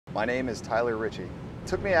My name is Tyler Ritchie. It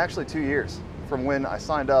took me actually 2 years from when I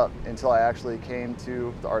signed up until I actually came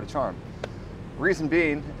to the Art of Charm. Reason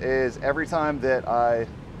being is every time that I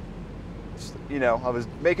was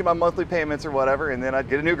making my monthly payments or whatever, and then I'd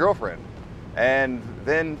get a new girlfriend. And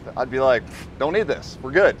then I'd be like, don't need this,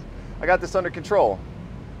 we're good. I got this under control.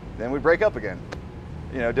 Then we break up again.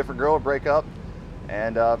 Different girl would break up,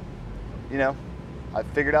 and I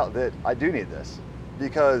figured out that I do need this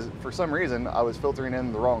because for some reason I was filtering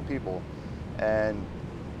in the wrong people, and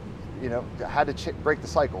I had to break the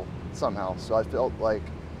cycle somehow. So I felt like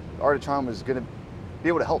the Art of Charm was going to be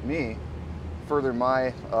able to help me further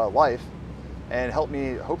my life and help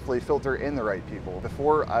me hopefully filter in the right people.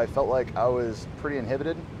 Before, I felt like I was pretty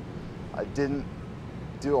inhibited. I didn't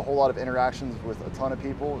do a whole lot of interactions with a ton of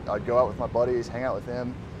people. I'd go out with my buddies, hang out with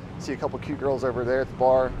them, see a couple cute girls over there at the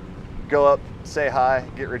bar, go up, say hi,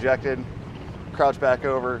 get rejected, crouch back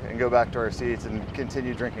over and go back to our seats and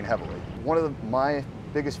continue drinking heavily. One of my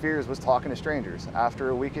biggest fears was talking to strangers. After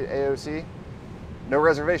a week at AOC, no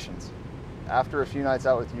reservations. After a few nights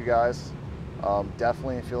out with you guys,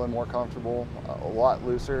 definitely feeling more comfortable, a lot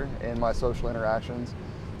looser in my social interactions.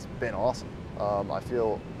 It's been awesome. I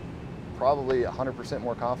feel probably 100%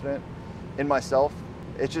 more confident in myself.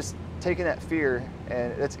 It's just taking that fear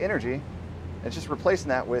and it's energy, it's just replacing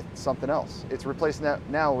that with something else. It's replacing that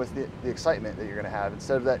now with the excitement that you're gonna have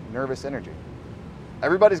instead of that nervous energy.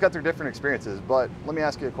 Everybody's got their different experiences, but let me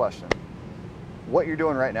ask you a question. What you're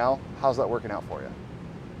doing right now, how's that working out for you?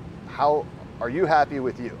 How are you happy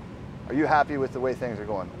with you? Are you happy with the way things are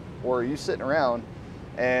going? Or are you sitting around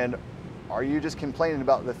and are you just complaining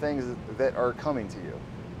about the things that are coming to you?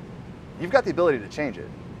 You've got the ability to change it.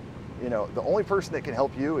 The only person that can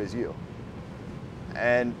help you is you.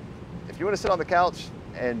 And if you want to sit on the couch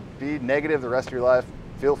and be negative the rest of your life,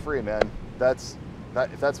 feel free, man.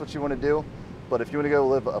 If that's what you want to do. But if you want to go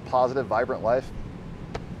live a positive, vibrant life,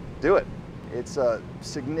 do it. It's a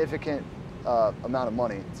significant amount of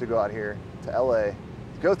money to go out here to LA, to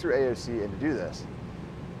go through AOC and to do this.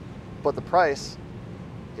 But the price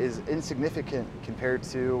is insignificant compared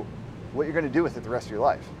to what you're going to do with it the rest of your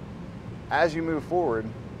life. As you move forward,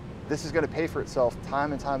 this is going to pay for itself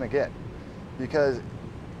time and time again, because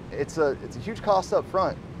it's a huge cost up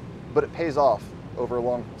front, but it pays off over a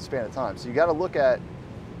long span of time. So you got to look at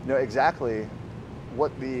exactly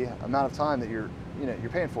what the amount of time that you're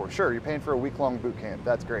paying for. Sure, you're paying for a week-long boot camp.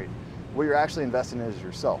 That's great. What you're actually investing in is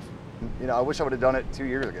yourself. I wish I would have done it 2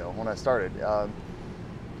 years ago when I started.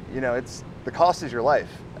 It's the cost is your life,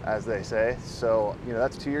 as they say. So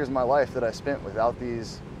that's 2 years of my life that I spent without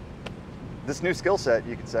this new skill set,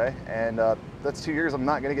 you could say, and that's 2 years I'm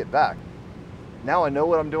not going to get back. Now I know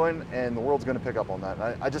what I'm doing, and the world's going to pick up on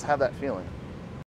that. I just have that feeling.